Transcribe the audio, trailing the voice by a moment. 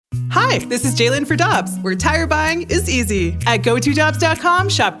Hi, this is Jalen for Dobbs, where tire buying is easy. At GoToDobbs.com,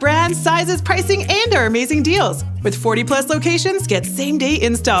 shop brands, sizes, pricing, and our amazing deals. With 40-plus locations, get same-day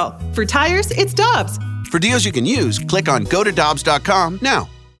install. For tires, it's Dobbs. For deals you can use, click on GoToDobbs.com now.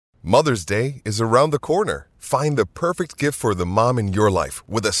 Mother's Day is around the corner. Find the perfect gift for the mom in your life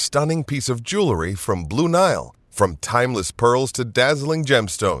with a stunning piece of jewelry from Blue Nile. From timeless pearls to dazzling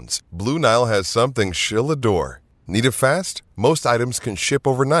gemstones, Blue Nile has something she'll adore. Need it fast? Most items can ship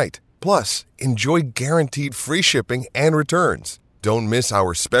overnight. Plus, enjoy guaranteed free shipping and returns. Don't miss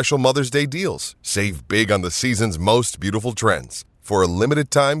our special Mother's Day deals. Save big on the season's most beautiful trends. For a limited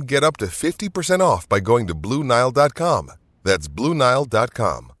time, get up to 50% off by going to BlueNile.com. That's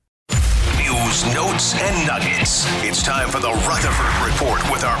BlueNile.com. News, notes, and nuggets. It's time for the Rutherford Report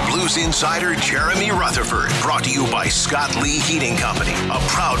with our Blues insider, Jeremy Rutherford. Brought to you by Scott Lee Heating Company, a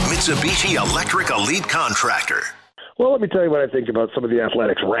proud Mitsubishi Electric Elite contractor. Well, let me tell you what I think about some of the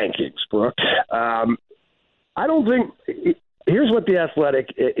Athletics rankings, Brooke. I don't think – here's what the Athletic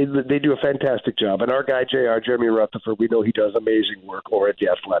 – they do a fantastic job. And our guy, Jeremy Rutherford, we know he does amazing work over at the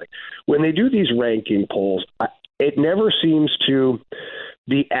Athletic. When they do these ranking polls, it never seems to –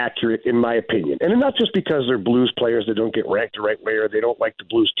 be accurate, in my opinion. And not just because they're Blues players that don't get ranked the right way or they don't like the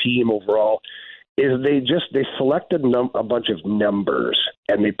Blues team overall, is they selected a bunch of numbers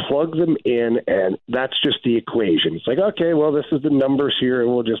and they plug them in, and that's just the equation. It's like, okay, well, this is the numbers here,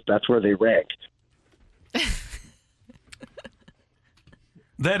 and that's where they rank.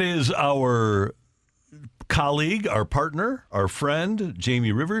 That is our colleague, our partner, our friend,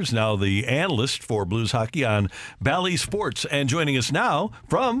 Jamie Rivers, now the analyst for Blues hockey on Bally Sports. And joining us now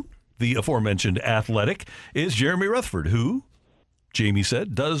from the aforementioned Athletic is Jeremy Rutherford, who, Jamie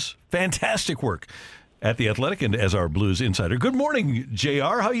said, does fantastic work at the Athletic and as our Blues insider. Good morning,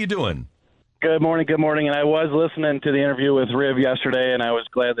 JR. How you doing? Good morning. And I was listening to the interview with Riv yesterday, and I was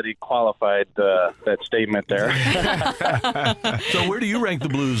glad that he qualified that statement there. So where do you rank the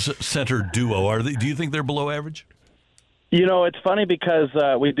Blues center duo? Do you think they're below average? You know, it's funny because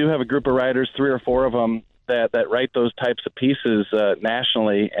we do have a group of writers, 3 or 4 of them, that write those types of pieces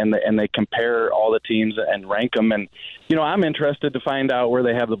nationally, and they compare all the teams and rank them. And, you know, I'm interested to find out where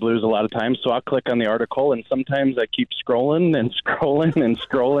they have the Blues a lot of times, so I'll click on the article, and sometimes I keep scrolling. And so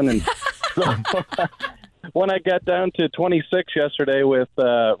when I got down to 26 yesterday with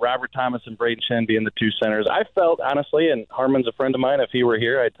Robert Thomas and Braden Shen being the 2 centers, I felt, honestly, and Harmon's a friend of mine, if he were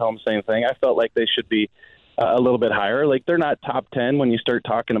here, I'd tell him the same thing, I felt like they should be a little bit higher. Like, they're not top 10 when you start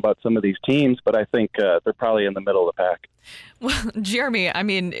talking about some of these teams, but I think they're probably in the middle of the pack. Well, Jeremy, I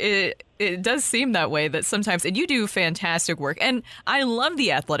mean, it does seem that way, that sometimes, and you do fantastic work. And I love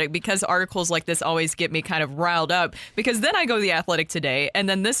The Athletic because articles like this always get me kind of riled up, because then I go to The Athletic today, and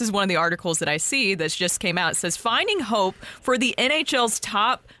then this is one of the articles that I see that's just came out. It says, finding hope for the NHL's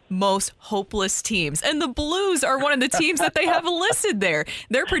top most hopeless teams. And the Blues are one of the teams that they have listed there.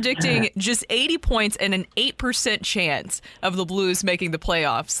 They're predicting just 80 points and an 8% chance of the Blues making the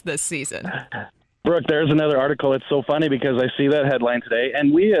playoffs this season. Brooke, there's another article. It's so funny because I see that headline today,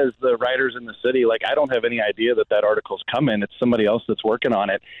 and we as the writers in the city, like, I don't have any idea that article's coming. It's somebody else that's working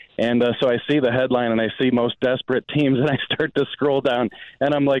on it. And so I see the headline, and I see most desperate teams, and I start to scroll down,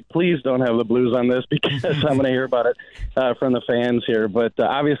 and I'm like, please don't have the Blues on this because I'm going to hear about it from the fans here. But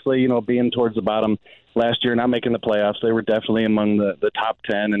obviously, you know, being towards the bottom last year, not making the playoffs, they were definitely among the top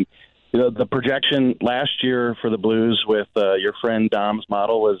 10. And you know, the projection last year for the Blues with your friend Dom's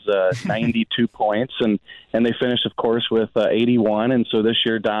model was 92 points, and they finished, of course, with 81. And so this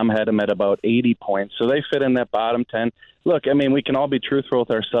year Dom had them at about 80 points. So they fit in that bottom 10. Look, I mean, we can all be truthful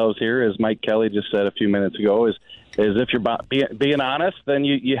with ourselves here, as Mike Kelly just said a few minutes ago, is if you're being honest, then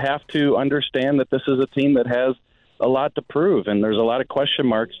you have to understand that this is a team that has a lot to prove, and there's a lot of question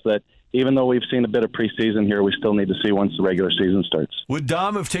marks that, even though we've seen a bit of preseason here, we still need to see once the regular season starts. Would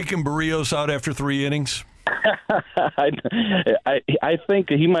Dom have taken Barrios out after 3 innings? I think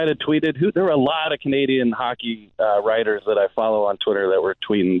he might have tweeted. There were a lot of Canadian hockey writers that I follow on Twitter that were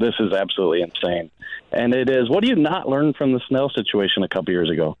tweeting, this is absolutely insane. And it is. What do you not learn from the Snell situation a couple years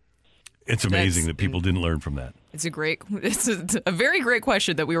ago? It's amazing that people didn't learn from that. It's a very great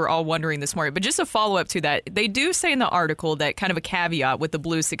question that we were all wondering this morning. But just a follow-up to that, they do say in the article that kind of a caveat with the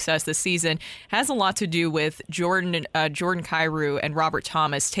Blues' success this season has a lot to do with Jordan Kyrou and Robert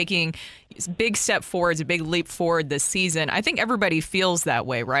Thomas taking big step forwards, a big leap forward this season. I think everybody feels that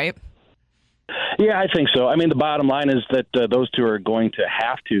way, right? Yeah, I think so. I mean, the bottom line is that those two are going to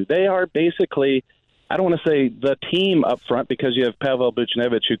have to. They are basically, I don't want to say the team up front because you have Pavel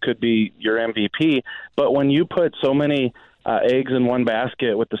Buchnevich, who could be your MVP, but when you put so many eggs in one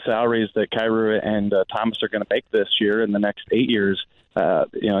basket with the salaries that Kyrou and Thomas are going to make this year and the next 8 years,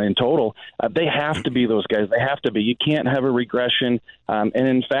 in total. They have to be those guys. They have to be. You can't have a regression. And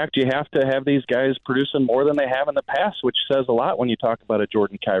in fact, you have to have these guys producing more than they have in the past, which says a lot when you talk about a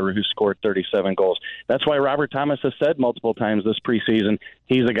Jordan Kyrou who scored 37 goals. That's why Robert Thomas has said multiple times this preseason,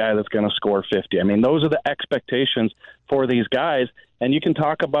 he's a guy that's going to score 50. I mean, those are the expectations for these guys. And you can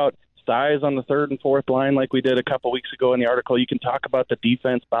talk about size on the third and fourth line like we did a couple weeks ago in the article. You can talk about the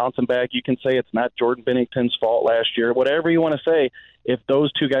defense bouncing back. You can say it's not Jordan Binnington's fault last year. Whatever you want to say, if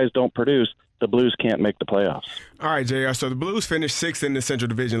those two guys don't produce, the Blues can't make the playoffs. All right, JR, so the Blues finished sixth in the Central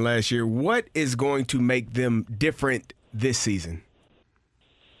Division last year. What is going to make them different this season?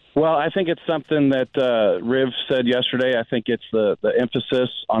 Well, I think it's something that Riv said yesterday. I think it's the emphasis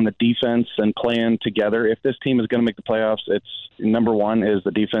on the defense and playing together. If this team is going to make the playoffs, it's number one is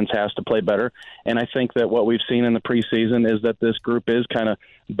the defense has to play better. And I think that what we've seen in the preseason is that this group is kind of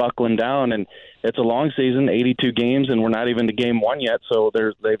buckling down. And it's a long season, 82 games, and we're not even to game one yet. So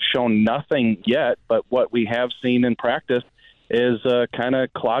they've shown nothing yet. But what we have seen in practice is kind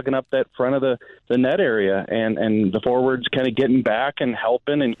of clogging up that front of the net area, and the forwards kind of getting back and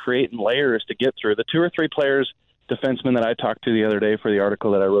helping and creating layers to get through. The two or three players, defensemen that I talked to the other day for the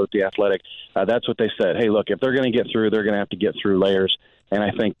article that I wrote, The Athletic, that's what they said. Hey, look, if they're going to get through, they're going to have to get through layers. And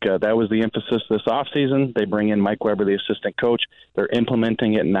I think that was the emphasis this offseason. They bring in Mike Weber, the assistant coach. They're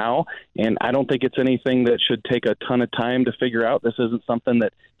implementing it now. And I don't think it's anything that should take a ton of time to figure out. This isn't something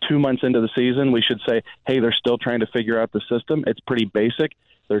that 2 months into the season we should say, hey, they're still trying to figure out the system. It's pretty basic.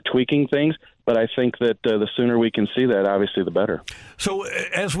 They're tweaking things. But I think that the sooner we can see that, obviously, the better. So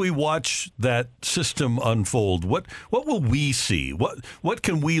as we watch that system unfold, what will we see? What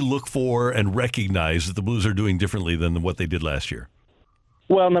can we look for and recognize that the Blues are doing differently than what they did last year?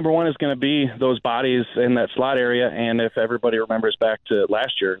 Well, number one is going to be those bodies in that slot area. And if everybody remembers back to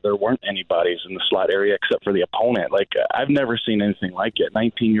last year, there weren't any bodies in the slot area except for the opponent. Like, I've never seen anything like it.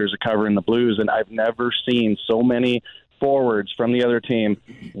 19 years of covering the Blues, and I've never seen so many forwards from the other team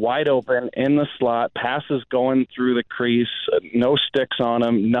wide open in the slot, passes going through the crease, no sticks on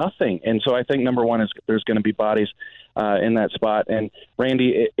them, nothing. And so I think number one is there's going to be bodies in that spot. And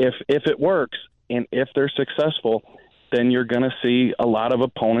Randy, if it works and if they're successful, then you're going to see a lot of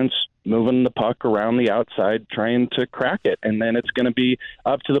opponents moving the puck around the outside, trying to crack it. And then it's going to be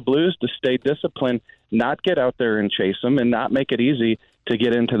up to the Blues to stay disciplined, not get out there and chase them, and not make it easy to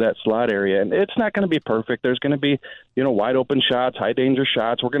get into that slot area. And it's not going to be perfect. There's going to be, wide open shots, high danger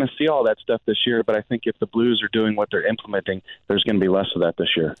shots. We're going to see all that stuff this year. But I think if the Blues are doing what they're implementing, there's going to be less of that this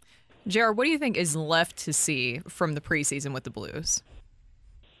year. JR, what do you think is left to see from the preseason with the Blues?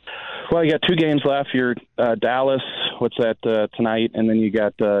 Well, you got 2 games left. You're Dallas, tonight, and then you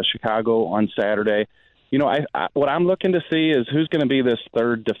got Chicago on Saturday. What I'm looking to see is who's going to be this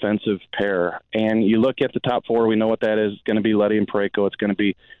third defensive pair. And you look at the top 4, we know what that is. It's going to be Leddy and Parayko. It's going to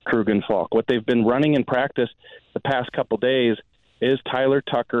be Krug and Falk. What they've been running in practice the past couple days is Tyler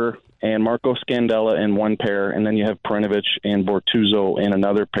Tucker and Marco Scandella in one pair, and then you have Perunovich and Bortuzzo in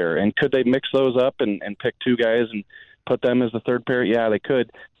another pair. And could they mix those up and pick 2 guys and put them as the third pair? Yeah, they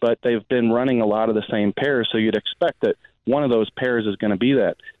could, but they've been running a lot of the same pairs, so you'd expect that one of those pairs is going to be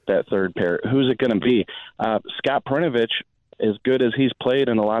that third pair. Who's it going to be? Scott Perunovich, as good as he's played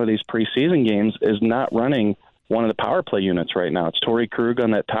in a lot of these preseason games, is not running one of the power play units right now. It's Torrey Krug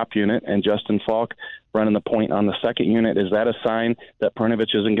on that top unit and Justin Falk running the point on the second unit. Is that a sign that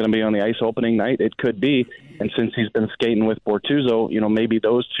Perunovich isn't going to be on the ice opening night? It could be. And since he's been skating with Bortuzzo, maybe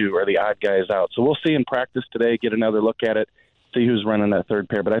those two are the odd guys out. So we'll see in practice today, get another look at it, see who's running that third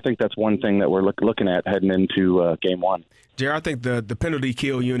pair. But I think that's one thing that we're looking at heading into game one. Jared, I think the penalty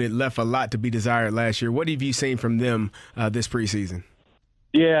kill unit left a lot to be desired last year. What have you seen from them this preseason?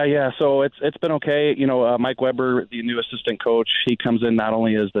 Yeah. So it's been okay. Mike Weber, the new assistant coach, he comes in not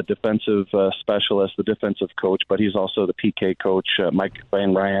only as the defensive specialist, the defensive coach, but he's also the PK coach. Mike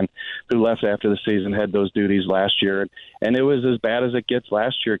Van Ryan, who left after the season, had those duties last year. And it was as bad as it gets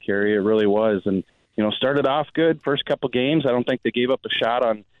last year, Kerry. It really was. And, started off good first couple games. I don't think they gave up a shot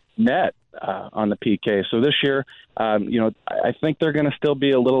on net on the PK. So this year, I think they're going to still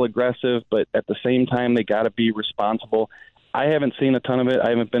be a little aggressive, but at the same time, they got to be responsible. I haven't seen a ton of it. I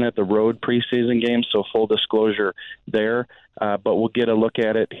haven't been at the road preseason games, so full disclosure there. But we'll get a look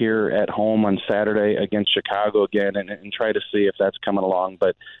at it here at home on Saturday against Chicago again and try to see if that's coming along.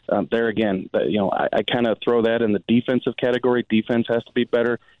 But there again, I kind of throw that in the defensive category. Defense has to be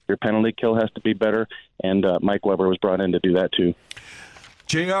better. Your penalty kill has to be better. And Mike Weber was brought in to do that too.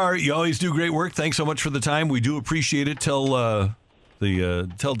 JR, you always do great work. Thanks so much for the time. We do appreciate it. Tell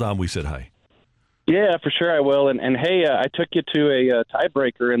Dom we said hi. Yeah, for sure I will. And hey, I took you to a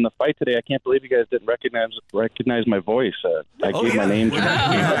tiebreaker in the fight today. I can't believe you guys didn't recognize my voice. I gave my name. We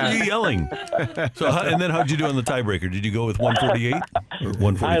heard you yelling. And then how'd you do on the tiebreaker? Did you go with 148 or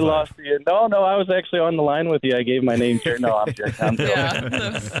 145? I lost you. No, I was actually on the line with you. I gave my name. No, I'm joking. See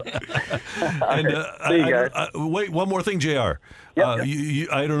you guys. Wait, one more thing, JR. Yep.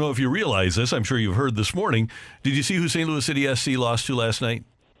 I don't know if you realize this. I'm sure you've heard this morning. Did you see who St. Louis City SC lost to last night?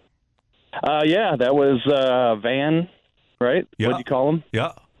 Yeah, that was Van, right? Yeah. What'd you call him?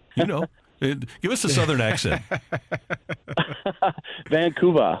 Yeah, give us a southern accent.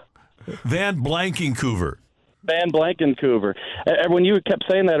 Vancouver. Van Blankencover. Van Blankencover. When you kept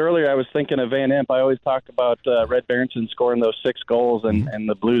saying that earlier, I was thinking of Van Imp. I always talk about Red Berenson scoring those 6 goals, and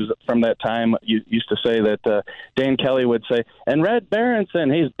the Blues from that time used to say that Dan Kelly would say, and Red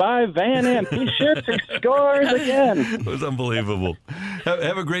Berenson, he's by Van Imp. He shoots and scores again. It was unbelievable.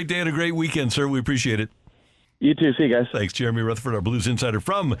 Have a great day and a great weekend, sir. We appreciate it. You too. See you guys. Thanks, Jeremy Rutherford, our Blues insider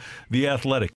from The Athletic.